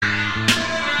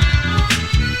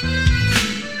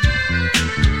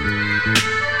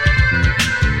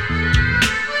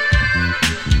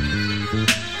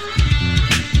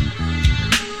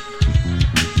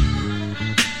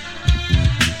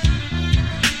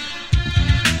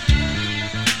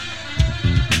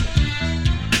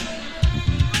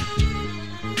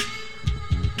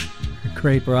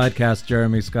Great broadcast,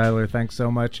 Jeremy Schuyler. Thanks so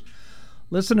much.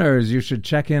 Listeners, you should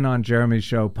check in on Jeremy's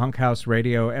show, Punk House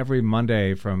Radio, every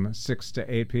Monday from 6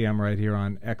 to 8 p.m. right here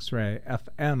on X-Ray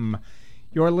FM.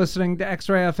 You're listening to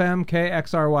X-Ray FM,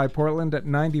 KXRY Portland at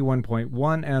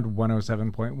 91.1 and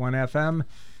 107.1 FM,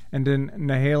 and in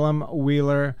Nehalem,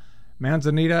 Wheeler,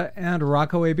 Manzanita, and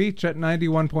Rockaway Beach at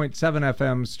 91.7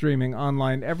 FM, streaming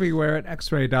online everywhere at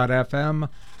xray.fm.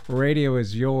 Radio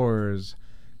is yours.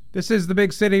 This is the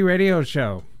Big City Radio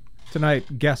Show.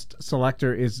 Tonight, guest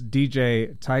selector is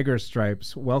DJ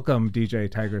Tigerstripes. Welcome, DJ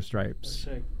Tigerstripes.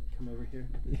 Should I come over here?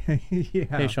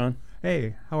 Yeah. Hey, Sean.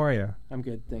 Hey, how are you? I'm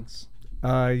good, thanks.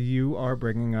 You are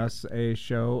bringing us a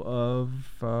show of,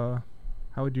 how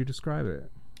would you describe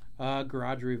it?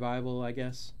 Garage revival, I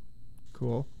guess.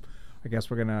 Cool. I guess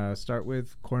we're going to start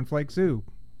with Cornflake Zoo.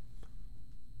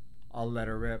 I'll let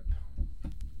her rip.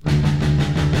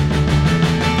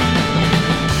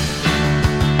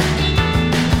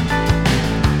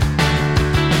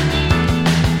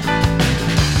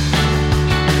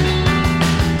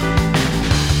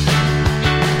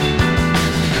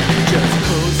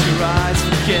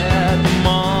 Forget them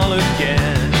all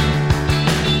again.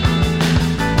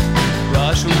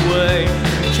 Rush away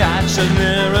and catch the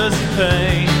nearest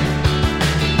pain.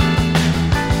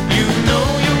 You know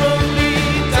your only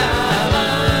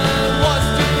talent was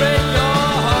to break your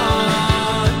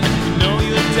heart. You know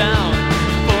you're down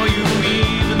before you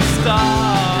even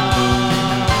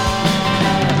start.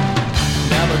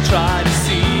 Never try to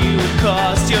see what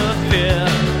caused your fear.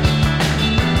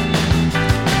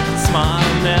 Smile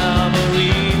never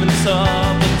even saw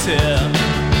the tear.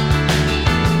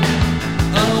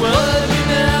 A word you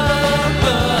never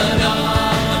heard of,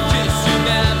 a kiss you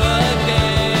never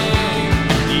gave.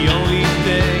 The only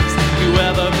things you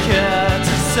ever cared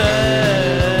to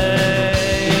say.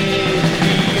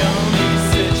 The only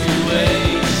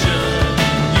situation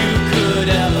you could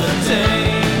ever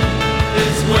take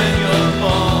is when you're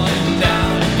falling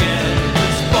down again.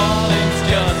 'Cause falling's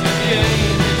just a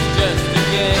game, it's just a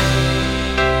game.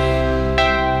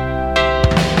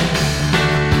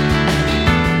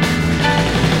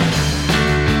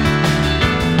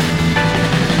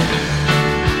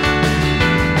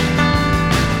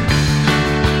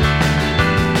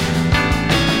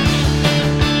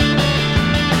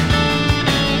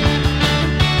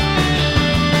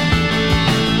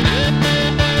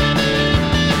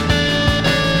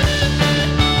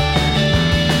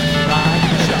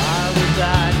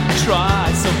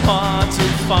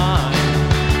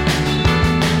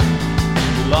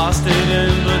 Lost it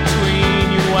in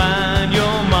between you and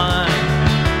your mind,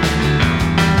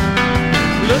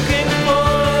 looking for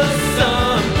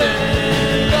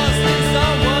something lost in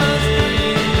someone's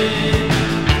dream.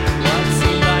 What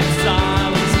seemed like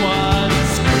silence was a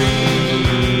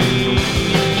scream.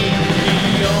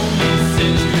 The only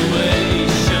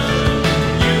situation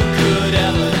you could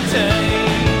ever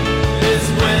take is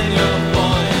when you're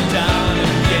falling down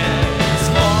again. 'Cause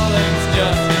falling's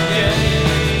just a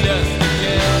game, just a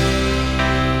game.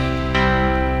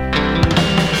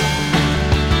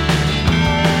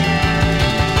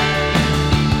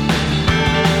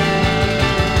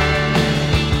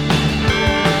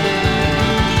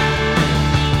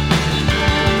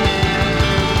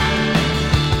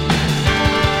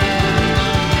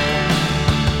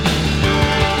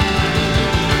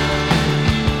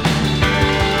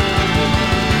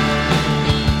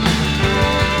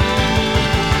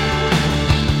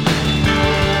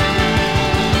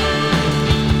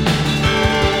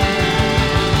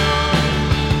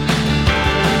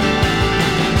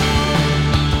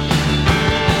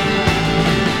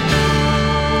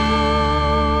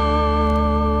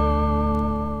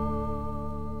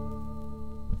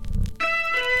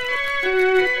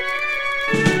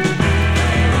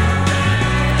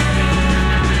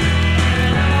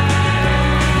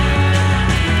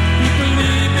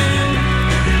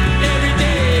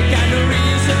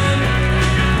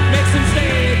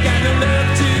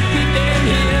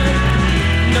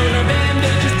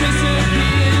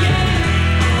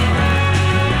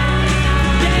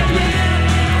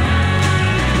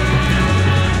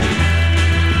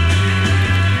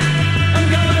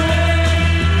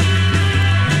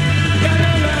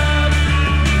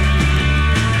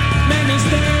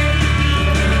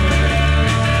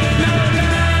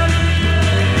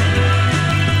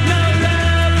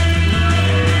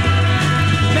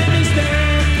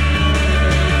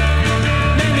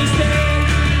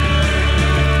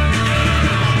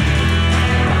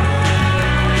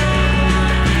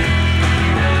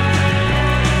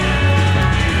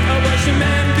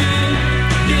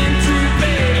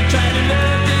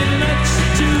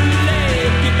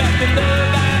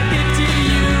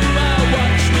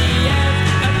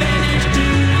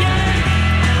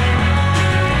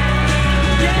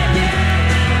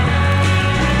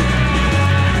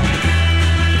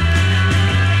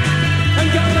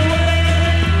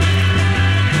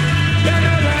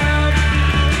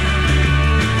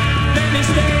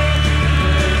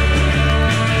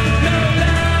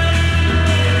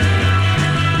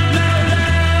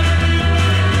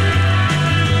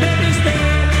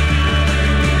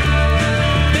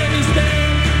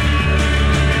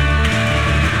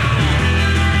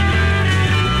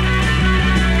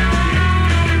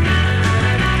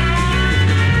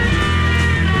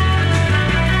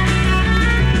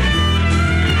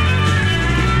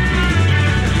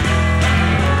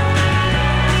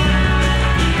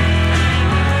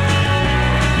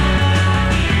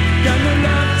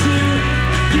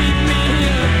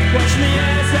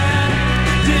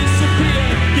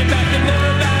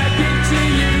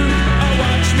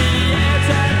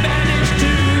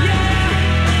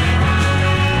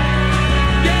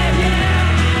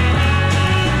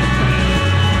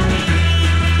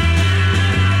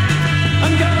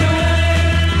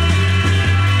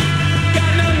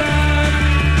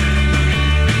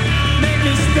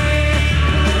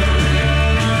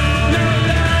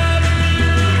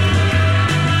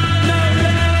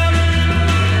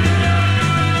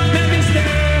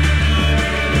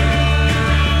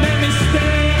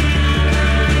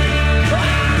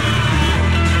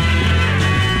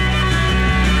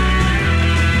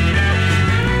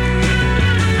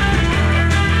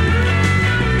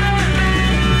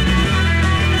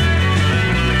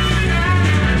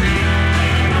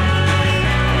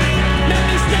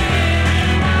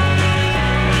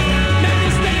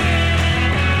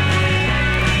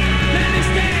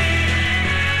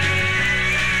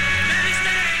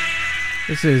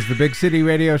 This is the Big City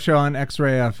Radio Show on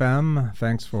X-Ray FM.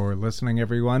 Thanks for listening,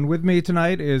 everyone. With me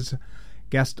tonight is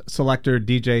guest selector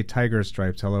DJ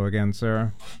Tigerstripes. Hello again,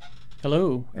 sir.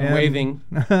 Hello. I'm And- waving.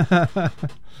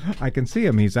 I can see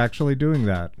him. He's actually doing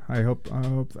that. I hope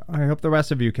the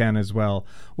rest of you can as well.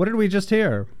 What did we just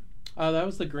hear? That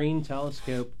was the Green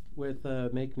Telescope with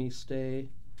Make Me Stay.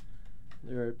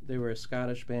 They were a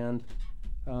Scottish band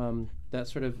that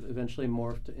sort of eventually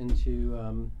morphed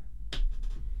into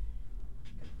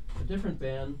a different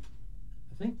band.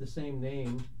 I think the same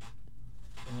name.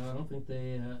 I don't think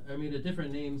they. A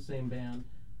different name, same band,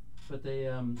 but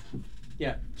they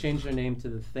changed their name to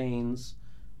the Thanes.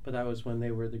 But that was when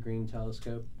they were the Green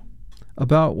Telescope.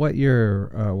 About what year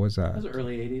was that? That was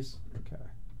early '80s. Okay.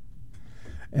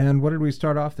 And what did we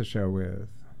start off the show with?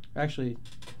 Actually,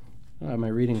 my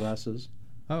reading glasses.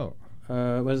 Oh.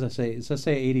 What does that say? Does that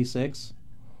say 86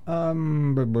 At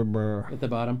at the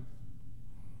bottom?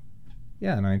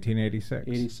 Yeah, 1986.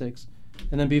 86.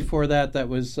 And then before that, that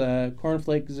was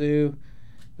Cornflake Zoo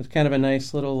with kind of a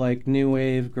nice little like new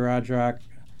wave garage rock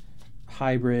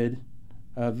hybrid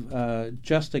of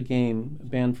Just a Game, a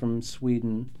band from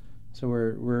Sweden. So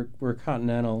we're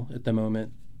continental at the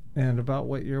moment. And about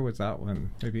what year was that one?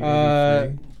 Maybe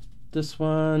 83? This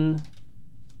one.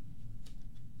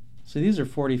 So these are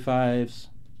 45s,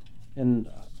 and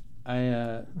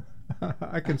I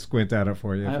I can squint at it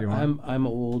for you if you want. I'm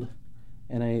old,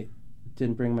 and I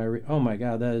didn't bring my. Oh my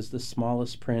God, that is the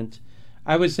smallest print.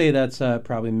 I would say that's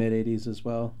probably mid 80s as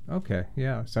well. Okay,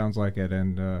 yeah, sounds like it,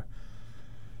 and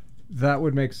that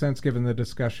would make sense given the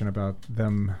discussion about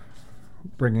them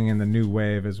bringing in the new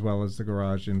wave as well as the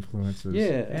garage influences.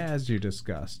 Yeah. As you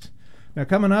discussed. Now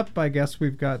coming up, I guess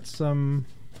we've got some.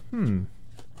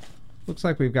 Looks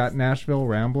like we've got Nashville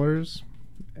Ramblers,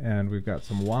 and we've got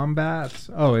some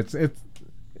Wombats. Oh, it's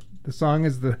the song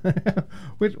is the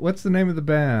what's the name of the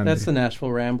band? That's the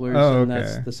Nashville Ramblers, Oh, and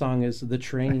okay. the song is The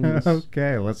Trains.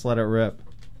 Okay, let's let it rip.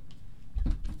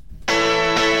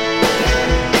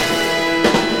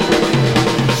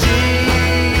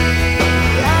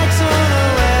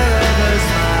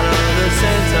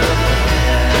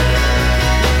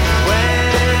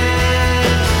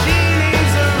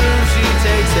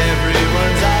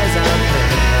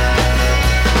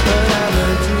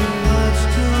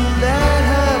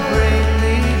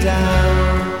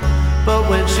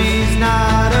 She's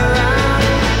not around.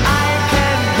 I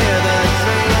can hear the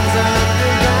trains of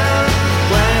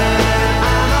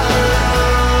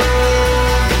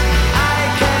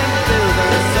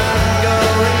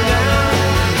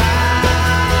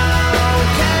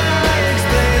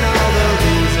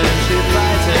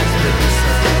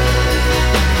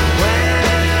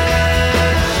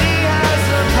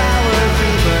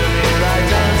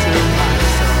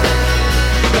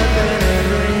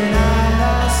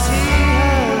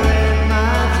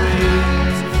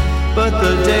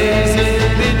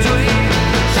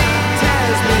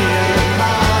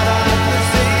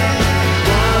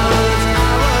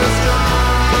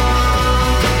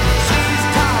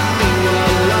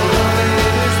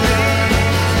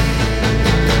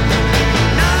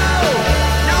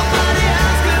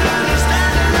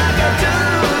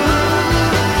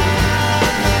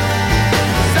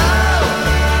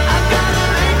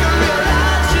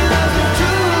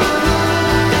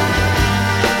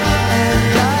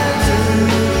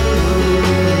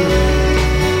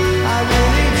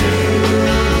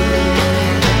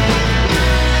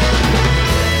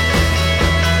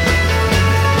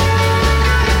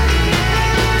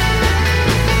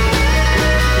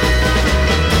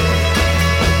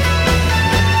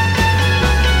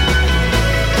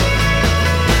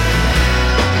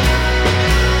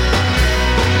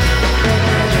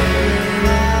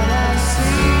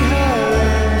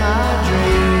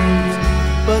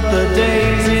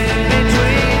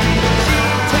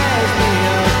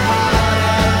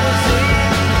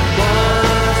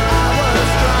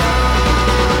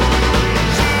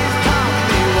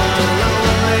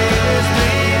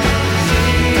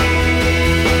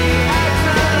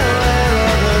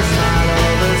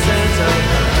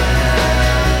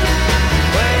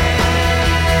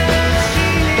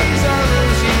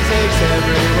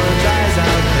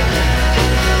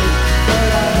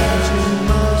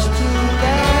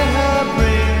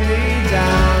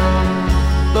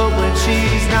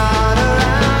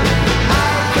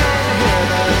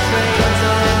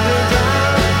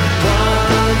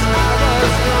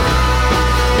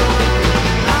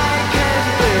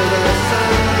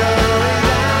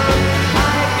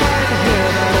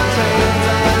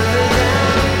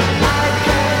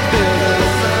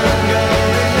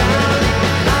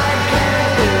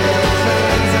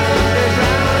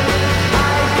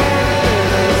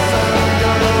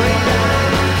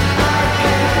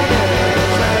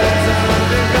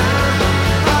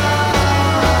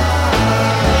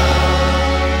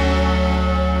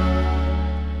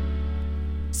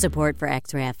Support for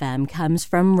X-Ray FM comes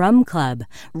from Rum Club.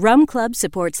 Rum Club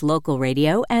supports local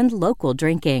radio and local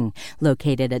drinking.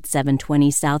 Located at 720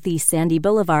 Southeast Sandy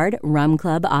Boulevard, Rum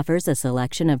Club offers a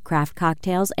selection of craft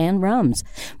cocktails and rums.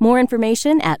 More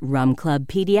information at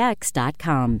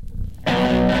rumclubpdx.com.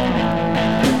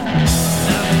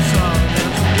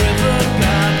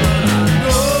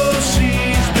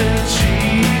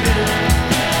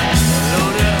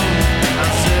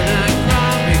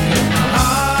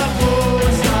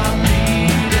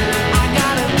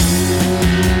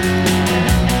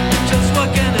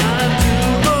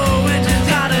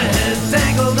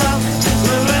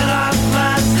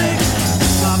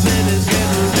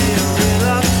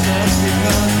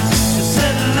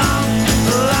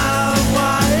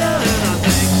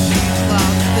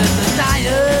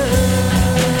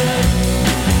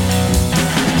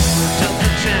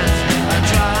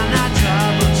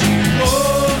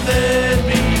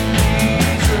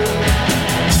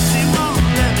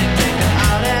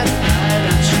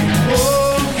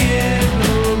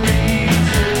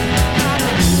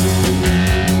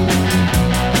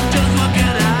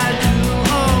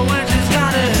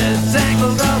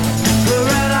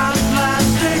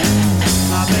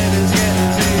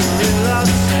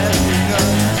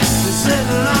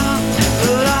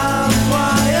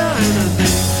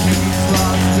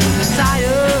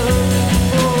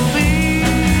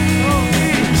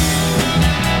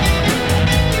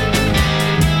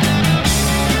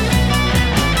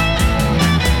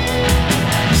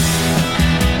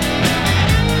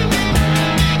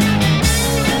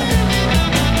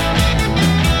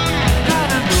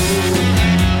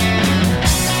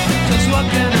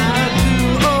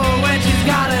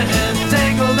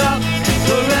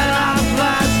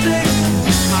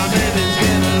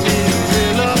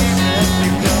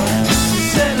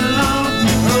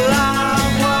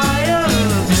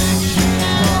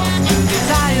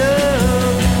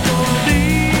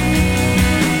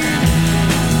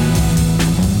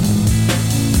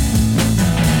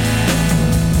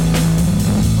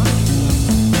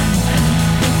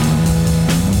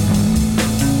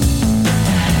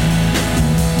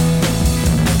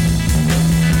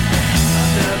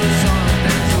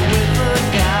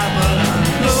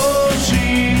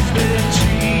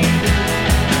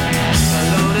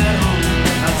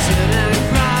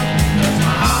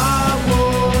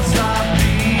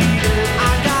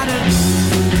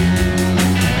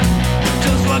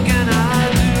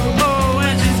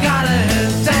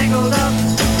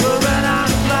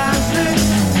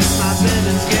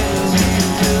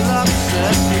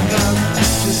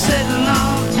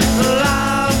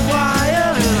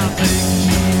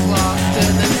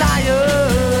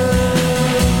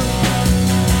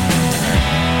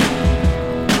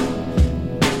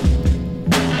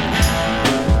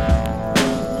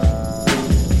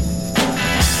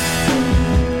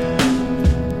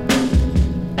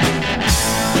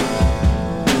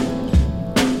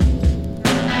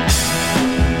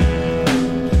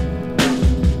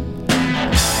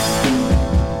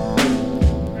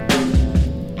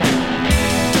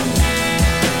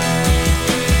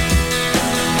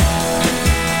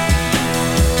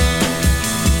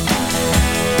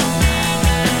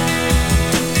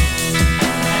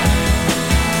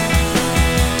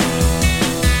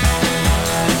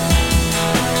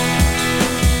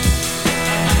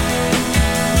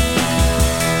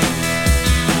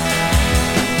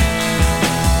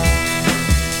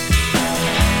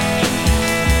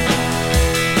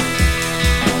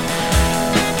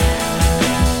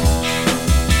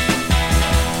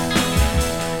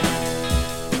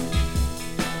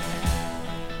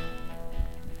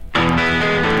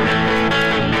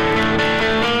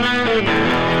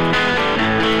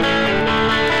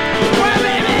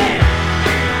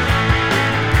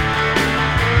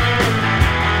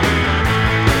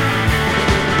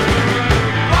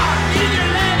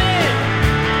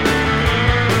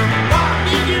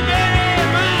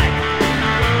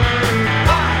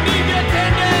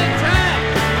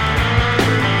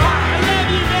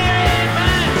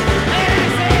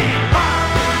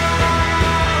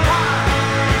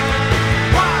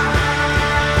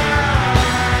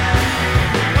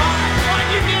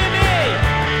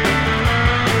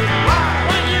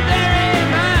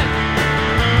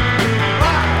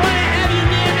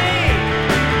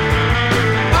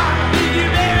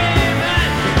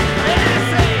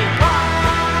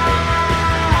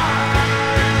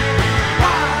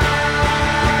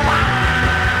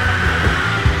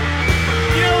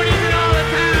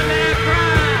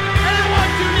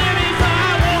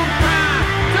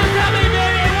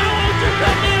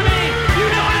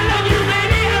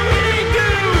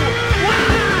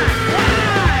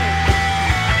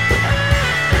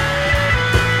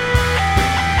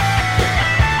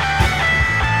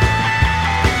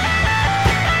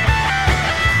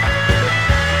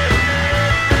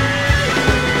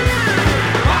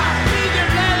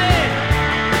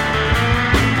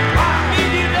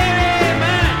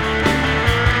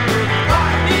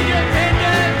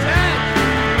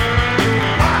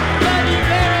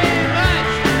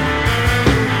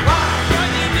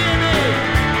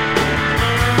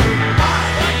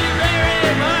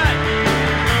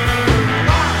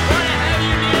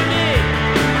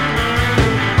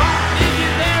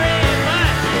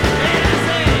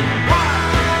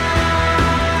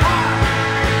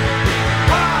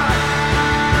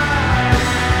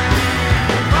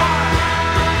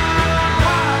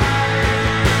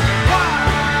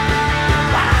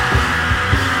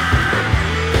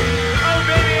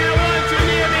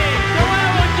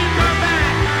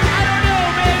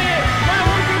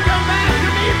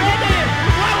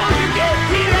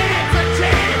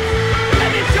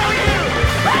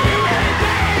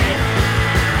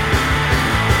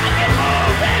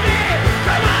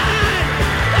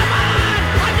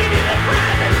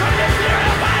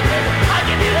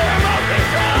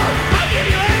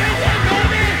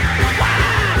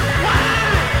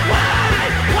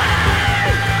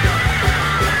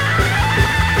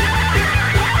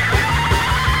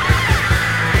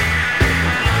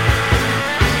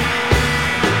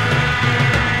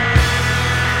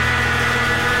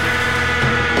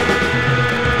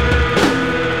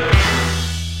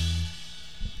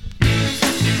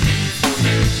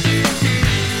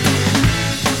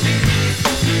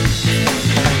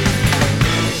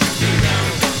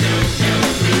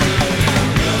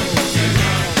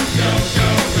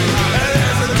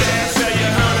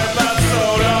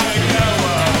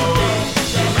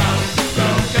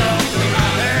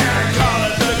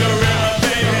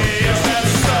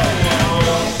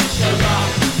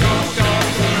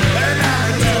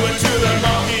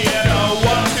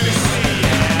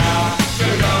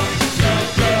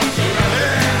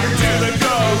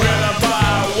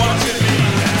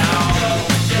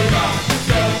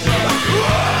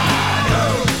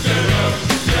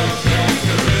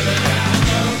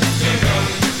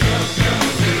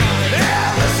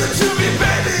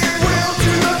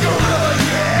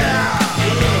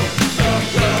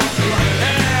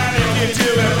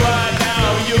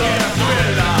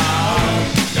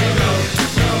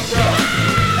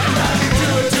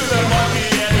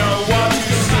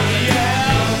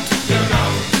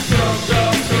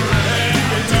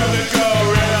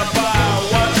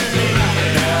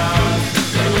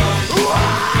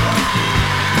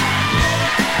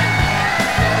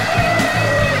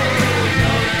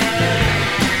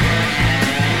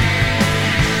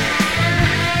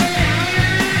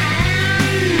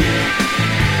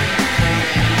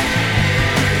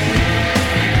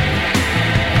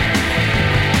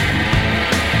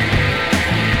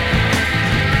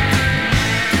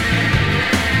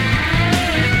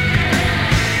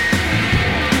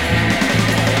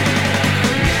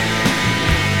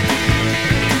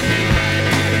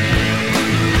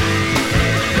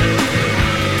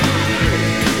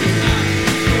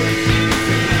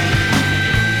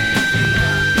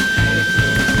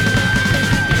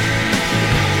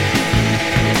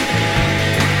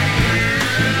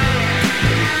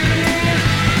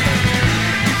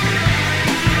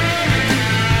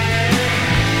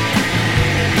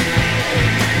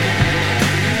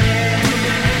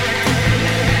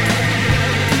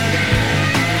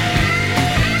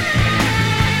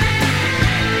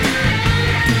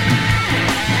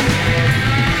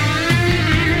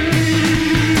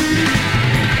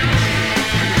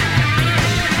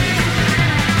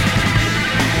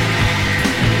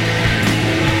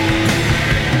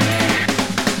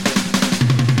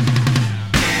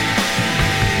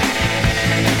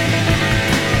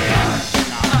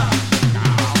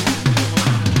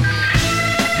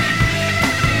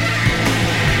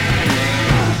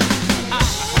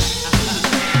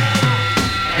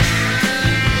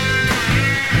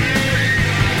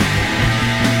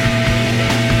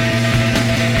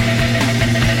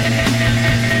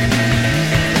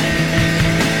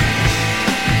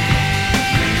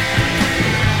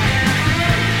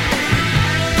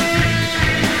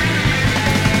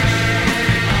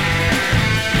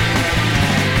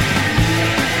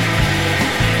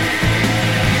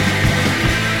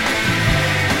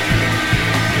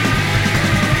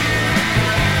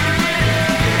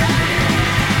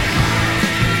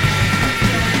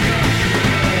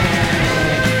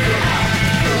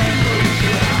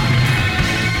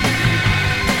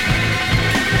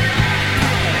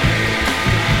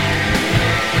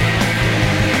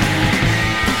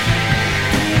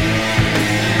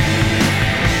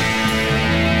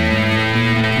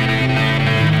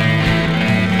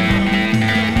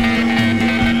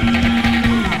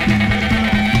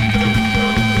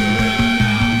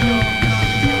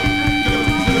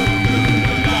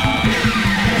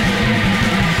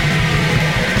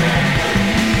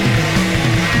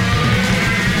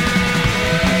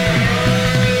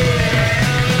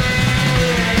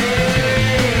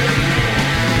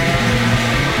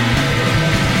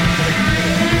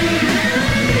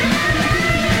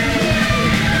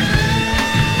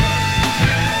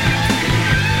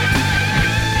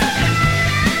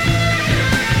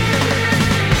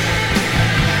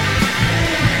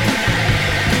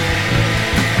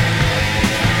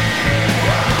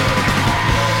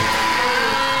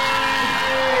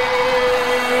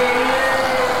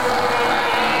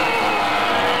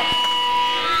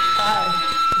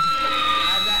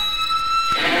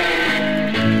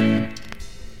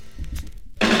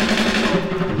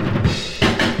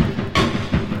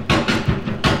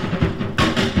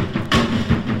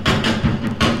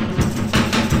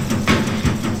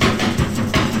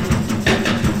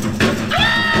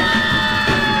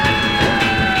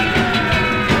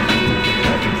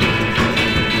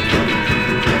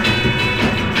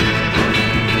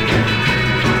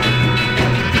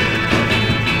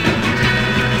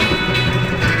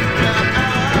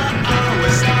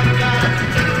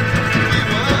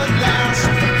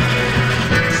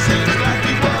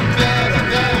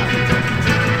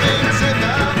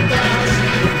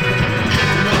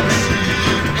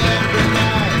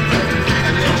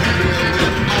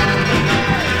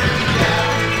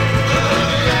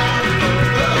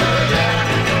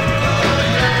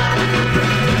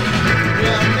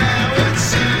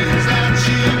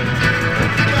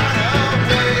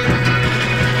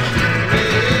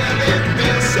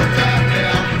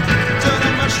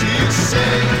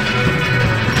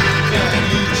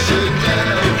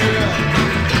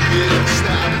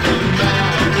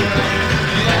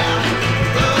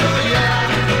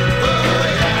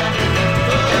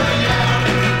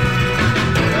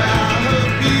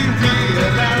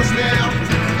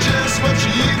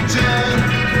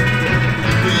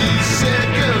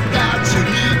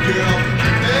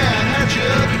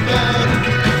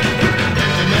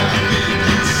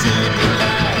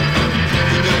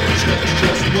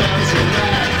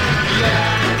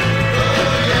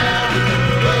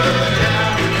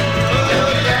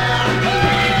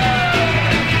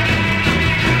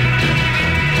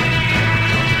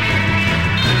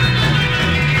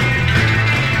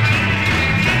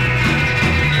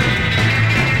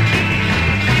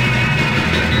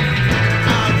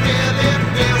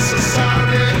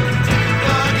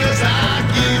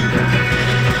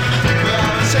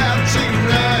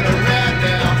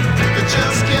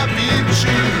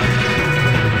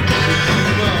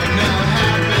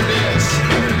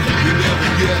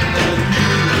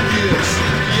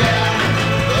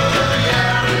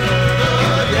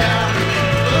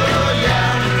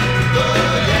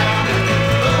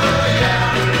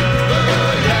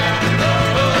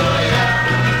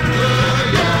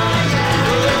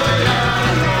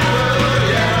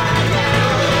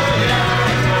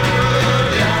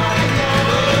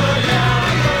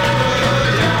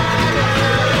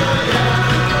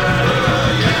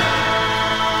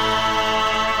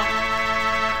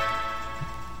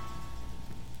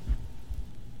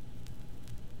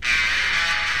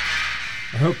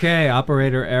 Okay,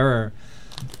 operator error.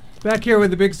 Back here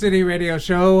with the Big City Radio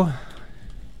Show.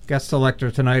 Guest selector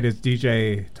tonight is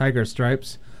DJ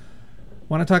Tigerstripes.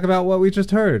 Want to talk about what we just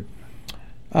heard?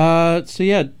 So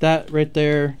yeah, that right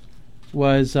there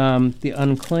was the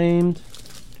Unclaimed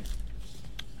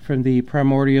from the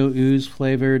Primordial Ooze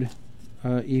flavored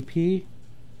EP.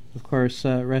 Of course,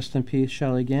 rest in peace,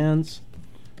 Shelly Gans.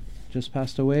 Just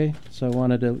passed away, so I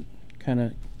wanted to kind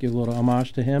of give a little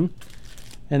homage to him.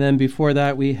 And then before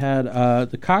that, we had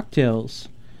the Cocktails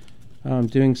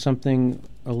doing something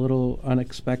a little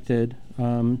unexpected.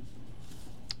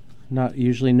 Not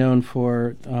usually known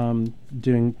for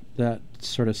doing that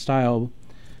sort of style,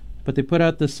 but they put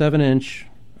out the 7-inch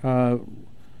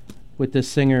with this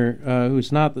singer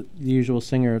who's not the usual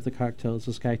singer of the Cocktails.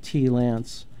 This guy T.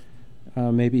 Lance.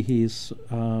 Maybe he's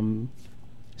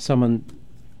someone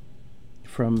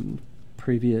from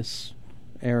previous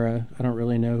era. I don't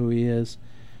really know who he is,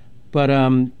 but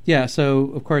yeah.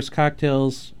 So of course,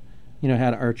 Cocktails,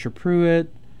 had Archer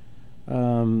Pruitt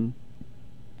and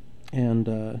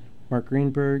Mark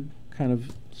Greenberg, kind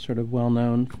of sort of well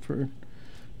known for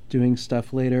doing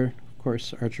stuff later. Of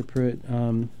course, Archer Pruitt,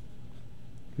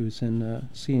 who's in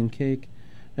Sea and Cake,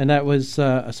 and that was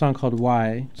a song called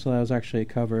Why. So that was actually a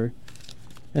cover.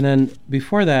 And then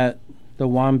before that, the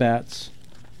Wombats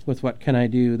with What Can I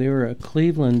Do? They were a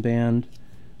Cleveland band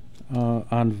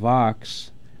on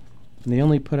Vox, and they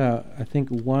only put out, I think,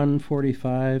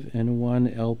 145 and 1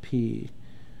 LP.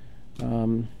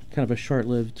 Kind of a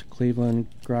short-lived Cleveland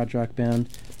garage rock band.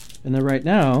 And then right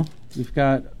now, we've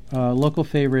got local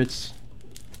favorites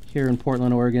here in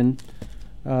Portland, Oregon,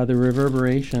 the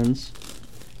Reverberations.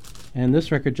 And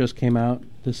this record just came out.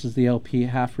 This is the LP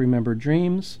Half Remembered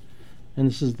Dreams. And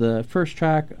this is the first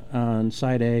track on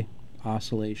Side A,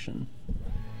 Oscillation.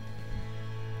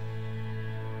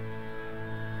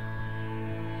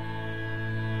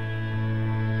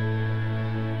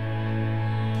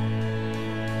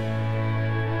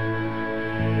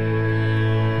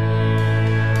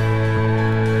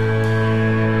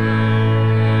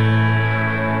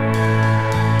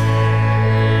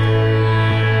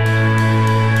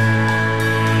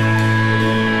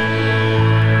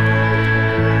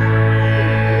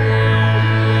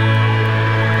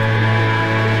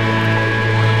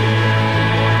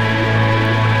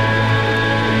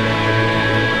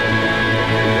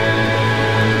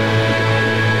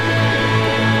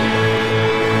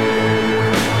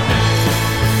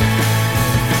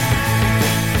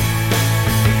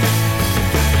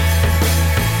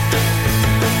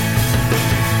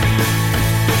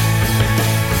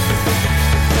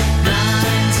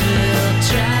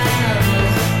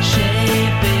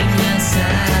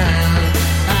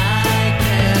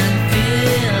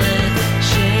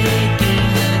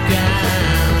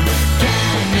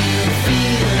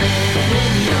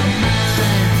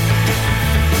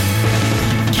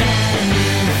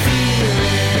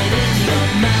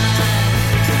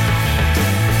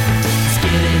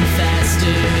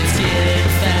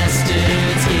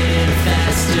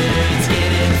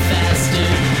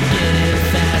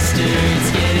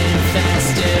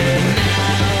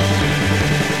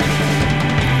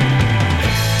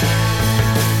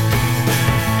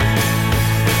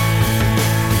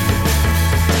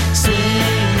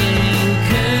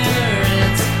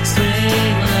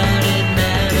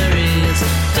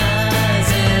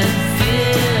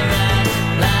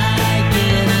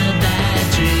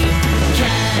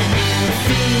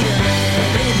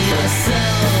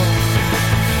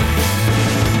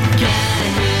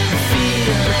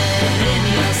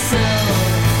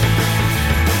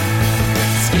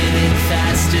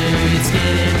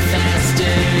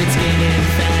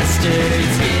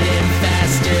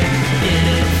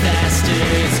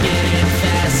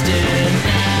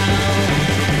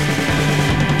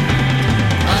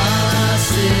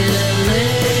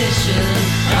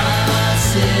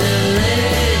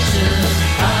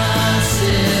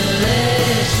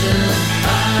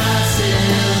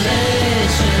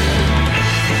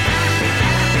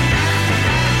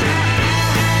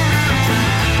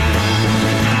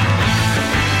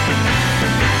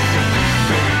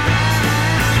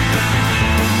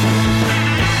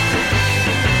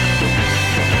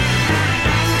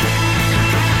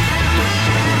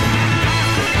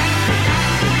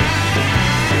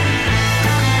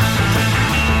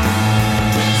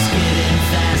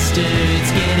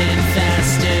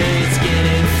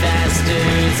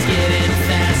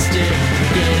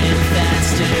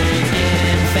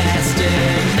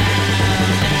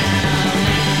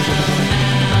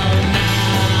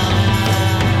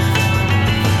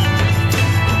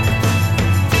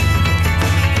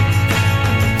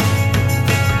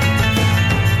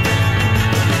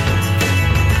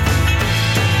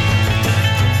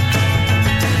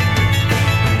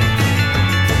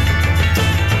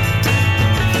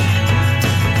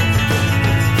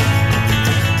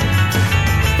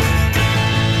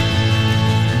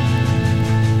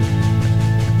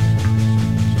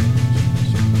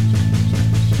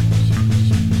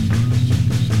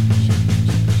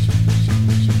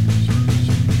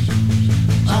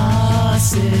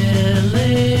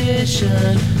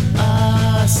 oscillation,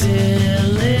 oscillation,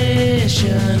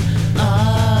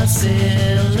 oscillation,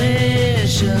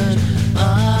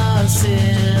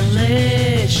 oscillation,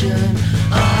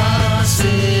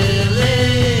 oscillation,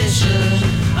 oscillation,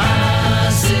 oscillation,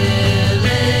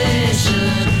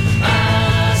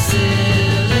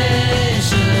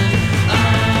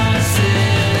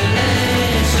 oscillation.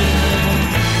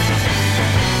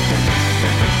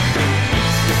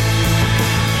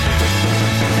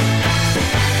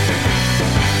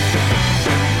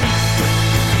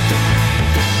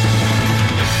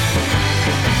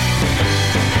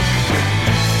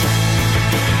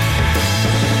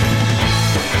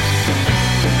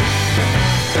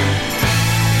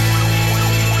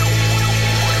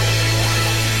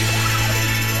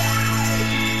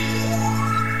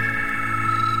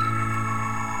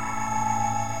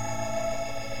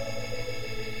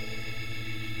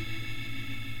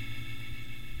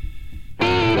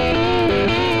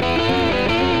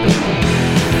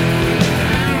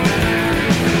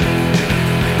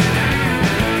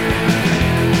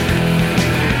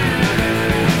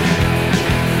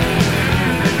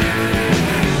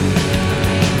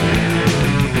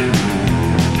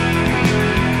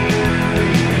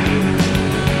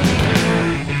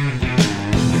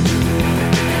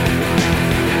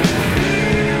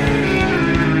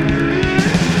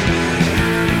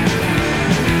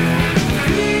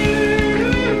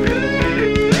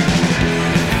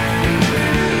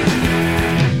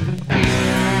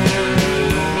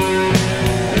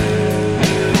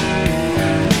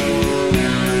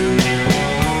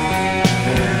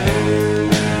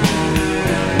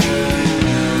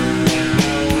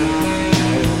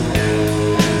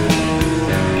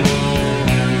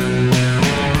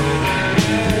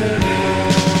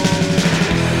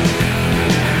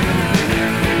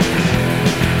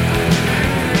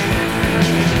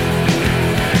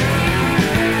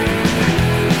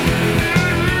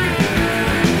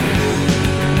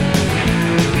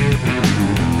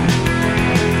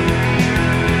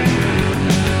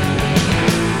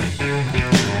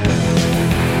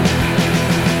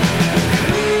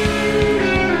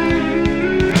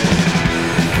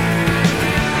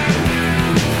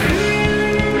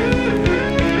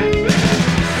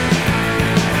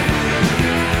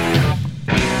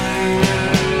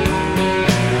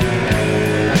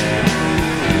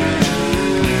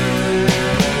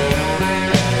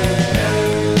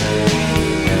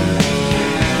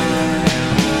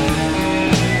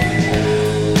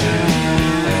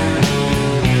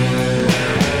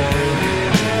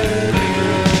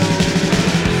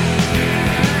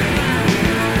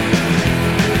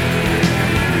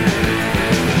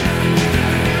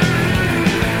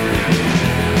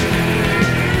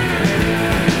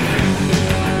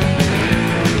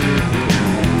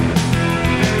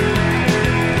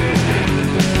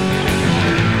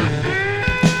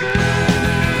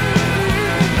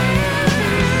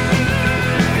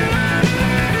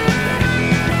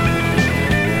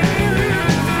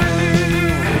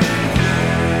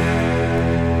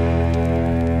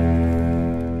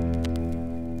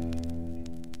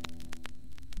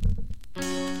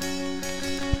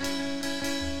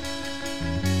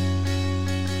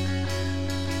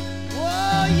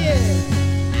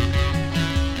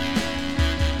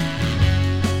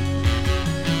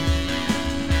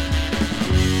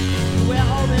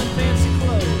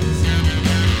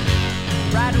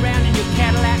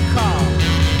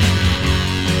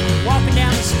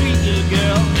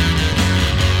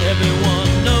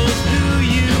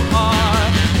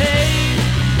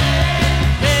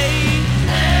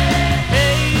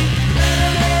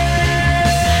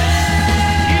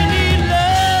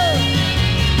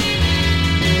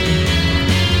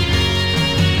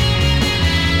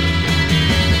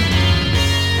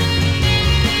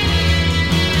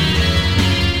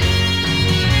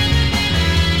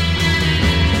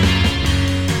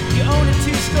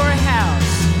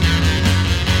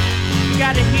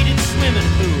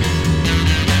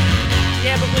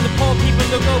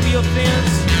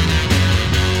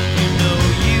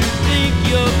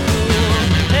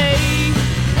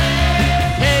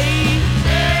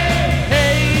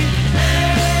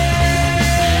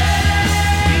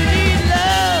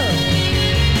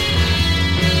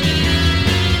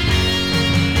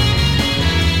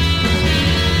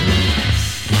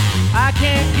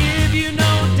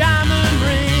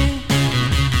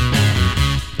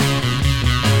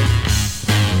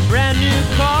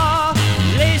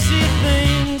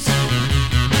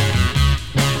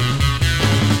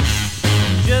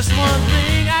 Just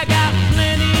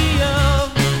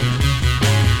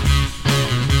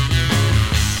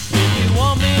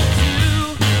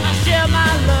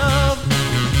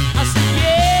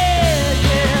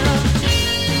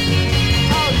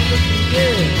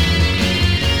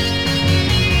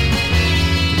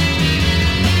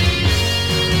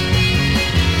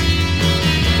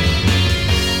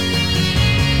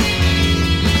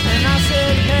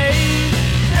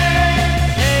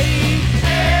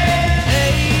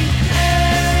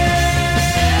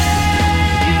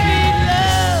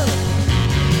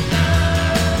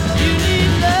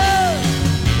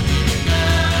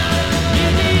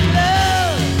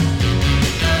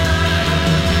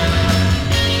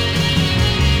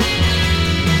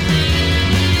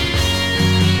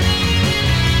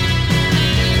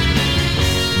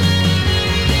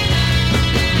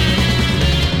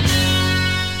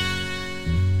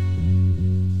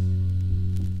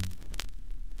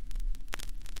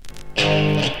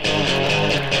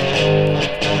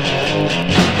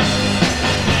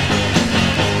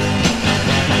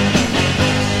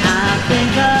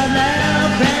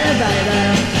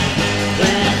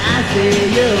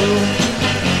see you.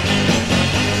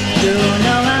 You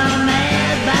know I'm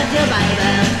mad about you,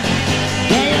 baby.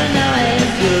 Yeah, you know it's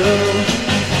true.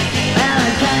 Well,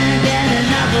 I can't get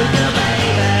enough of you,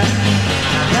 baby.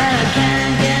 Well, I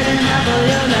can't get enough of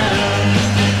your love.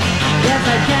 Yes,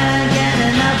 I can't get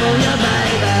enough of you,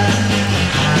 baby.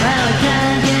 Well, I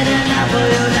can't get enough of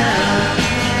your love.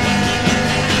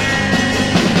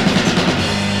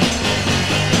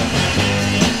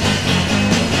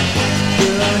 You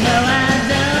know I'd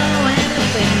do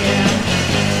anything, yeah,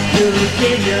 to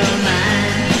keep your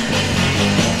mind.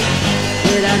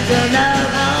 Without your love,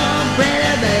 oh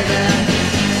pretty baby,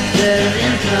 there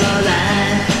is no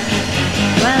life.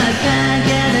 Well, I can't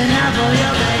get enough of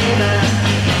your baby.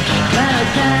 Well, I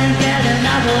can't get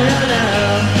enough of your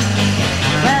love.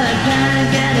 Well, I can't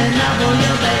get enough of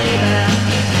your baby.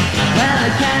 Well, I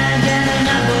can't get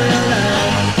enough of your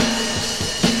love.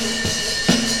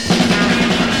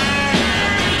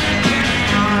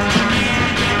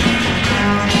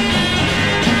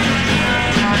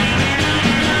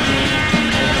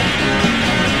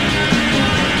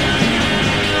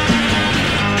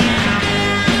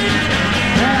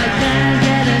 Well, I can't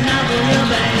get enough of you,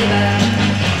 baby.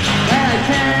 Well, I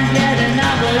can't get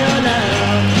enough of your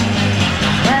love.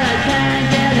 Well, I can't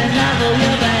get enough of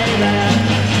you, baby.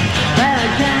 Well, I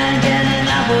can't get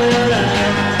enough of your love.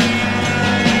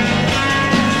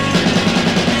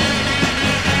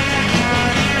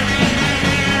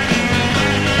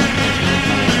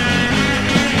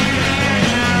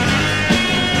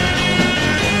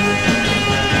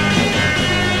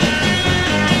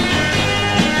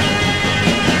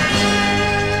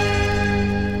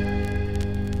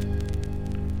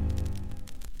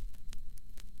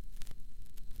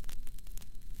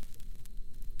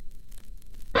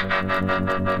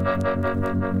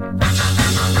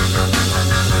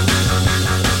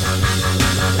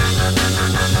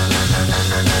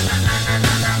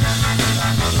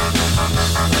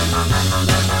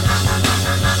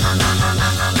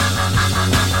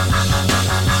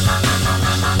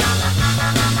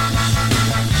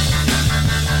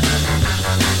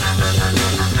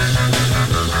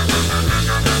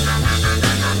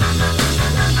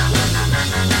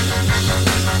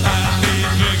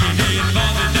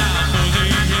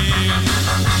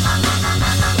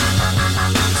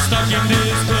 Stuck in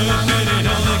this club and it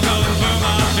only goes for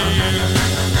my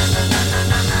fear.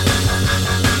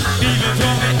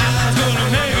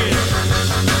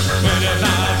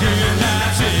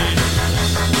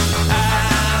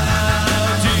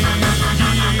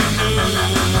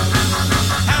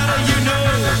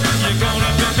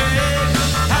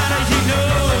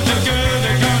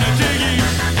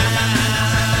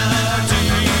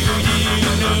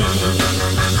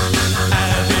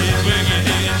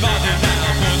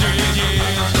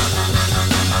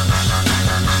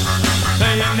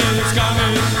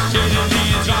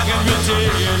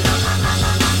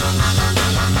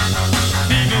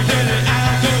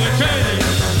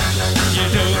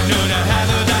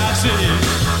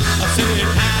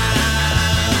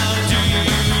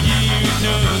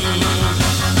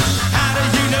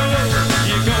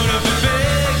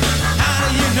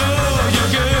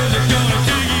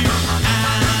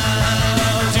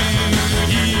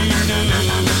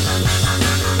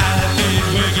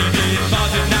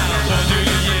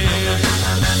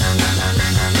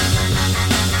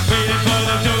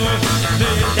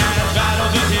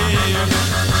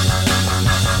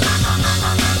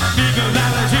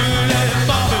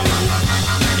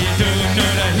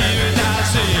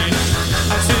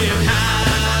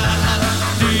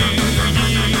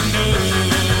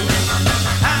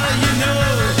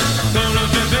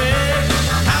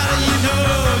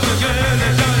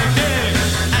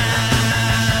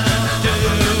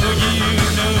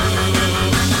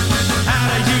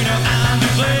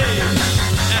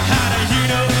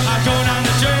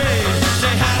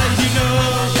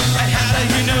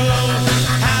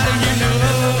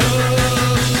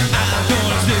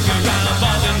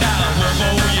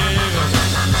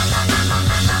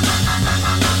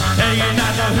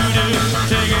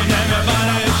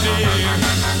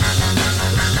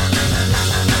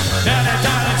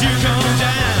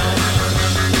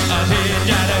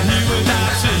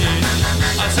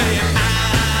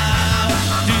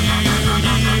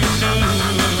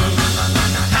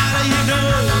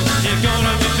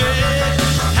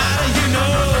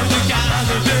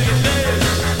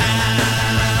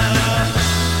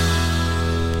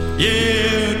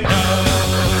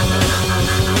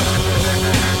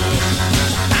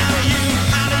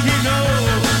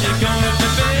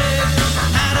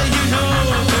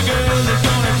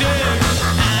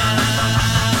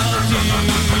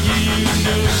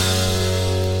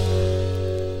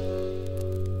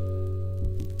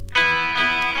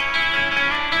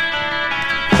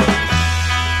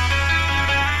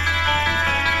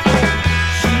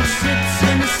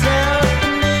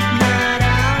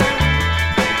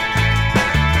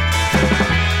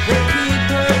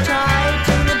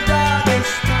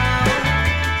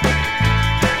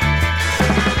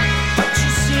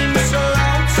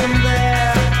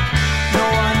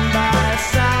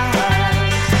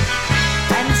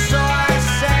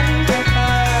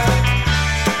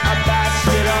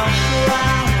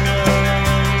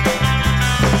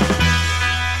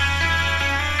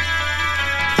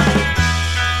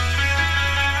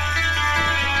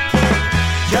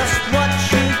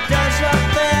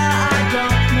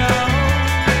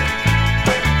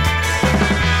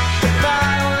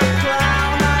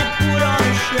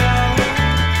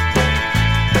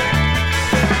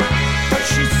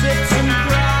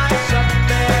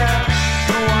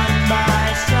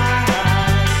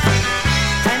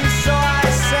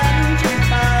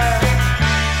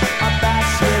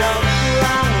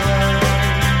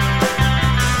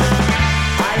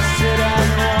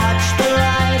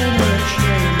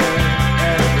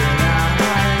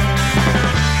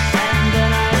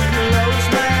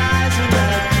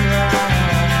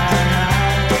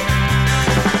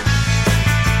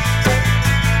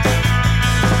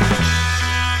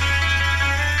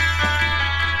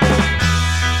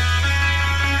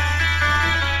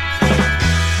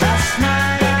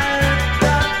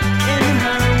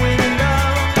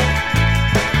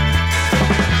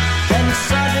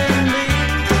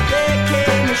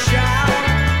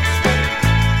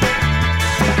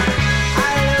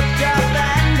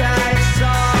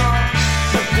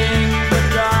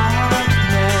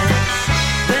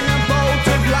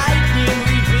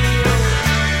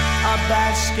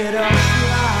 basket of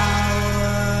flowers.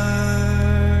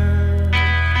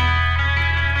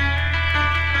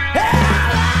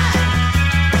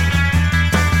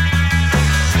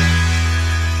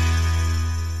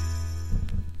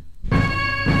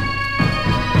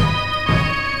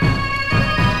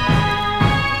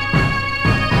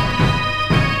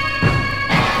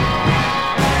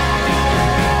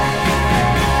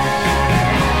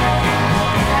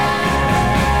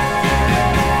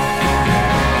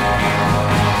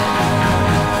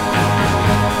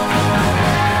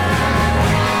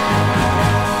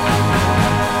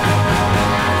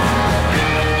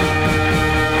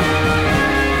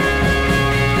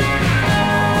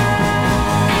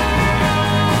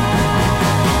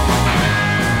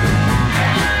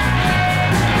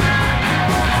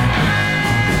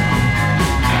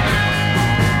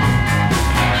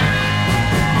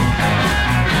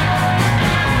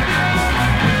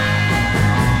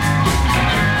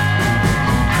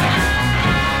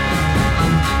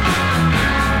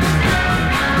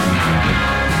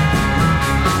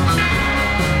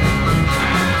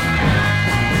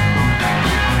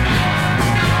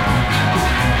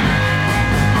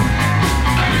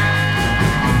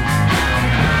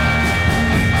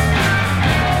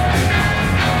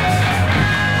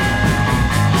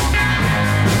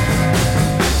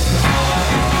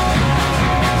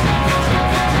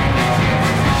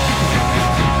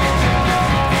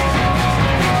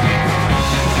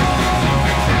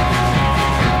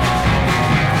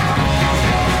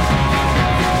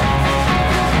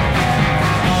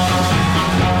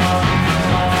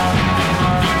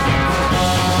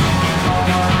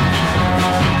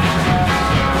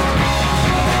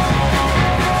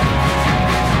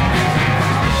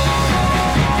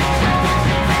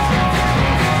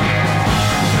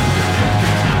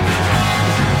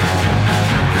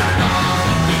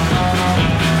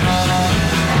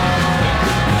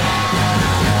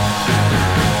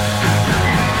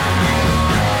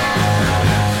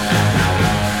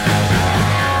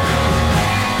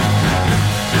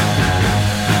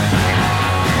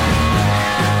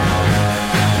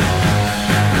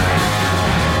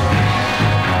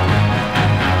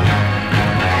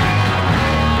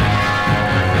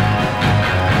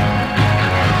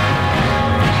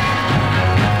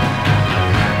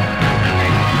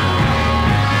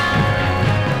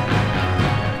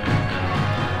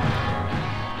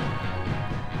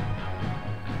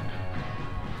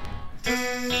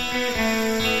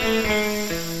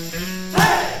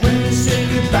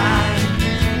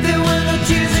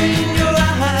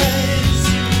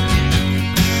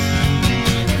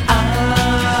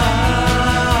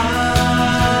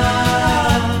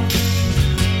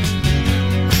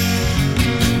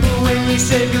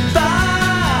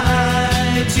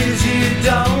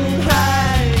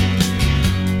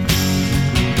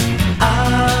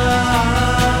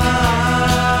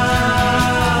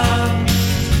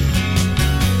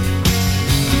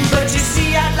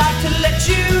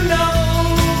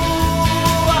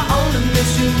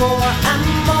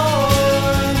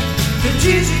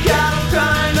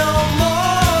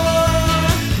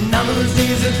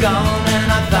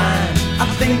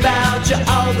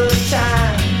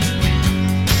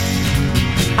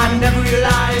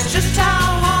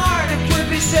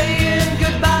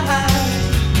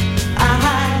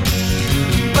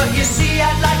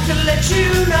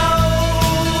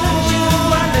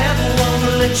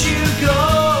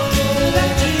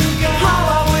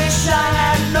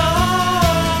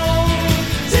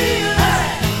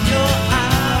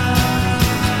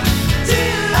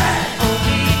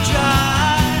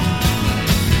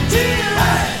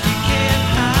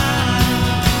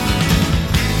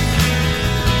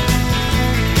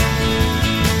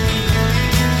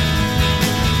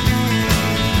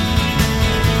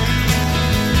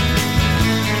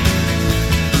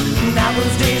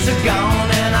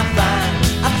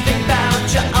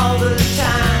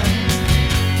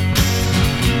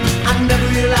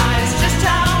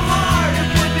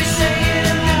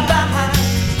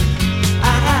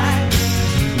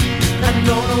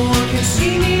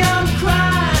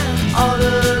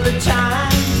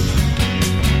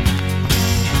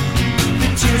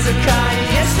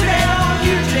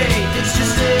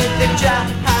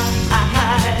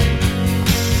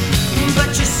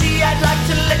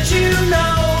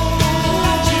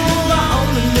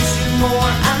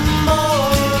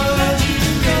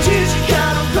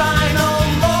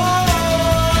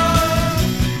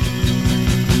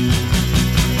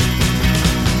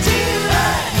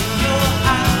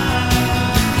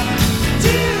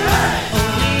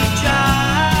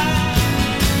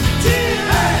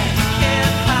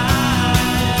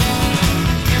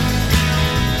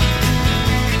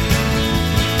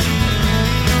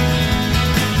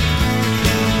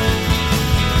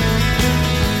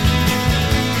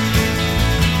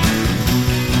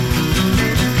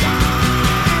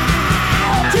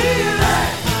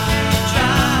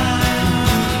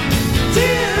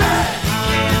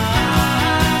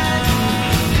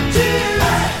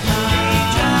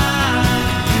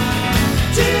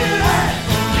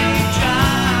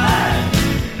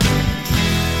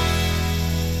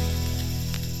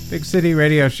 Music City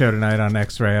Radio Show tonight on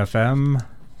X-Ray FM.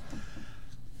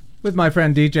 With my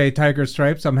friend DJ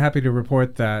Tigerstripes, I'm happy to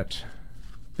report that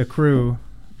the crew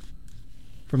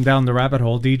from Down the Rabbit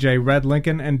Hole, DJ Red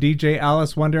Lincoln and DJ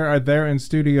Alice Wonder, are there in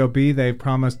Studio B. They've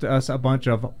promised us a bunch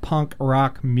of punk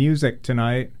rock music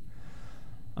tonight.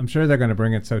 I'm sure they're going to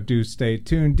bring it, so do stay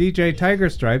tuned. DJ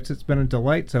Tigerstripes, it's been a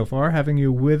delight so far having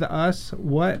you with us.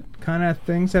 What kind of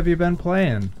things have you been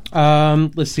playing?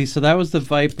 Let's see. So that was the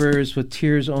Vipers with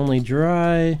Tears Only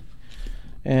Dry.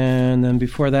 And then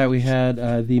before that we had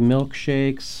the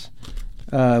Milkshakes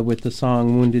with the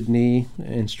song Wounded Knee,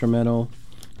 instrumental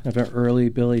of an early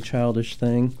Billy Childish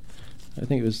thing. I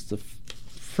think it was the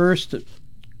first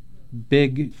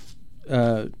big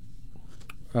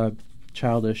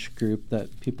Childish group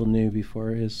that people knew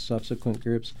before his subsequent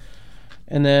groups.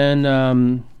 And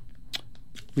then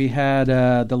we had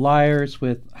the Liars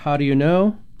with How Do You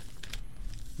Know?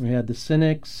 We had the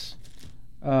Cynics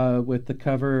with the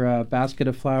cover Basket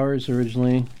of Flowers,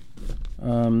 originally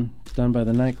done by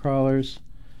the Nightcrawlers.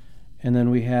 And then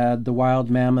we had the Wild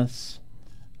Mammoths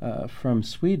from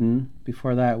Sweden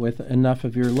before that with Enough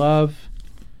of Your Love.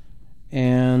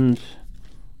 And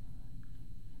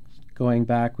going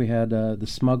back, we had the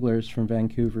Smugglers from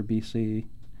Vancouver, BC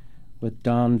with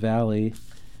Don Valley.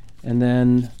 And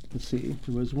then, let's see,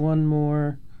 there was one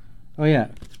more. Oh, yeah,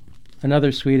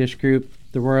 another Swedish group,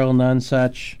 the Royal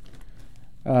Nonsuch,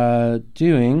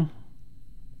 doing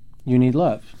You Need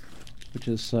Love, which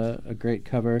is a great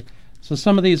cover. So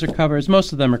some of these are covers.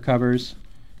 Most of them are covers.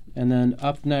 And then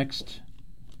up next,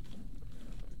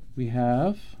 we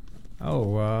have...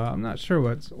 I'm not sure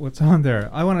what's on there.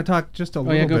 I want to talk just a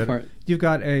little bit. Go for it. You've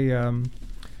got a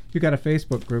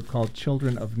Facebook group called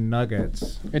Children of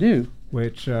Nuggets. I do.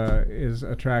 Which is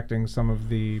attracting some of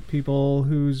the people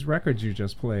whose records you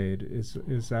just played.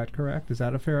 Is that correct? Is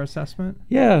that a fair assessment?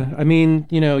 Yeah, I mean,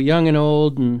 young and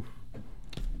old, and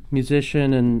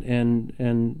musician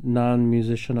and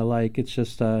non-musician alike. It's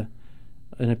just an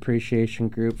appreciation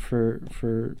group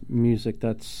for music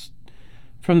that's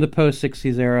from the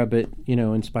post-'60s era, but,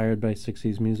 inspired by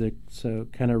 60s music. So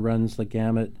kind of runs the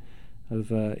gamut of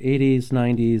 80s,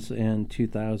 90s, and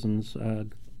 2000s,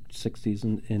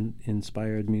 60s in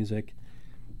inspired music.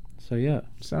 So, yeah.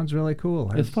 Sounds really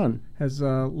cool. It's fun. Has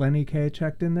Lenny Kaye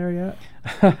checked in there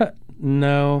yet?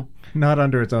 No. Not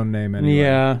under its own name, anyway.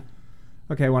 Yeah.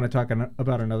 Okay, I want to talk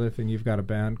about another thing. You've got a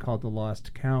band called The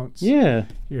Lost Counts. Yeah.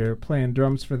 You're playing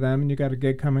drums for them, and you got a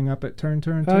gig coming up at Turn.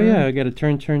 Oh, yeah, I got a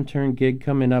Turn gig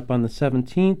coming up on the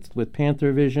 17th with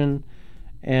Panther Vision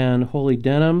and Holy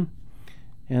Denim,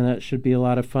 and that should be a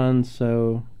lot of fun.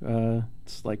 So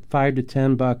it's like $5 to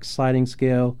 $10 sliding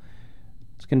scale.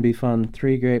 It's going to be fun.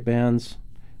 3 great bands.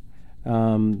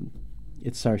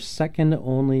 It's our second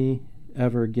only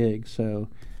ever gig, so...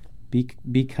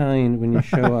 Be kind when you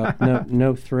show up.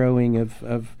 No throwing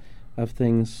of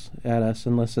things at us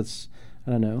unless it's,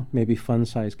 I don't know, maybe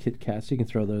fun-sized Kit Kats. You can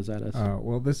throw those at us.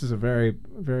 Well, this is a very,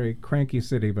 very cranky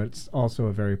city, but it's also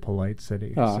a very polite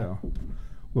city. So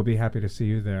we'll be happy to see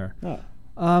you there.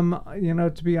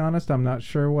 To be honest, I'm not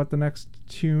sure what the next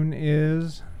tune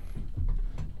is.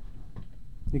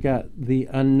 You got The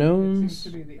Unknowns. It seems to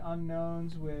be The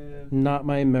Unknowns with... Not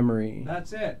My Memory.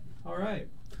 That's it. All right.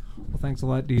 Well, thanks a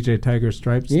lot, DJ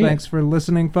Tigerstripes. Yeah. Thanks for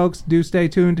listening, folks. Do stay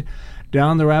tuned.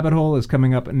 Down the Rabbit Hole is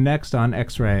coming up next on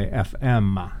X-Ray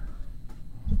FM.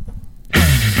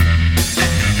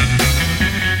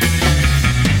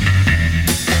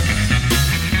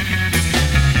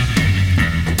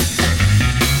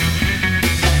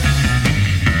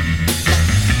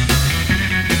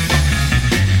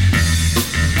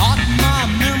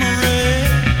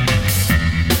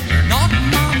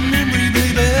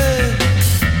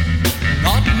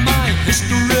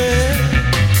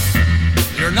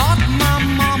 You're not my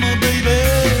mama, baby.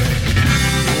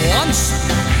 Once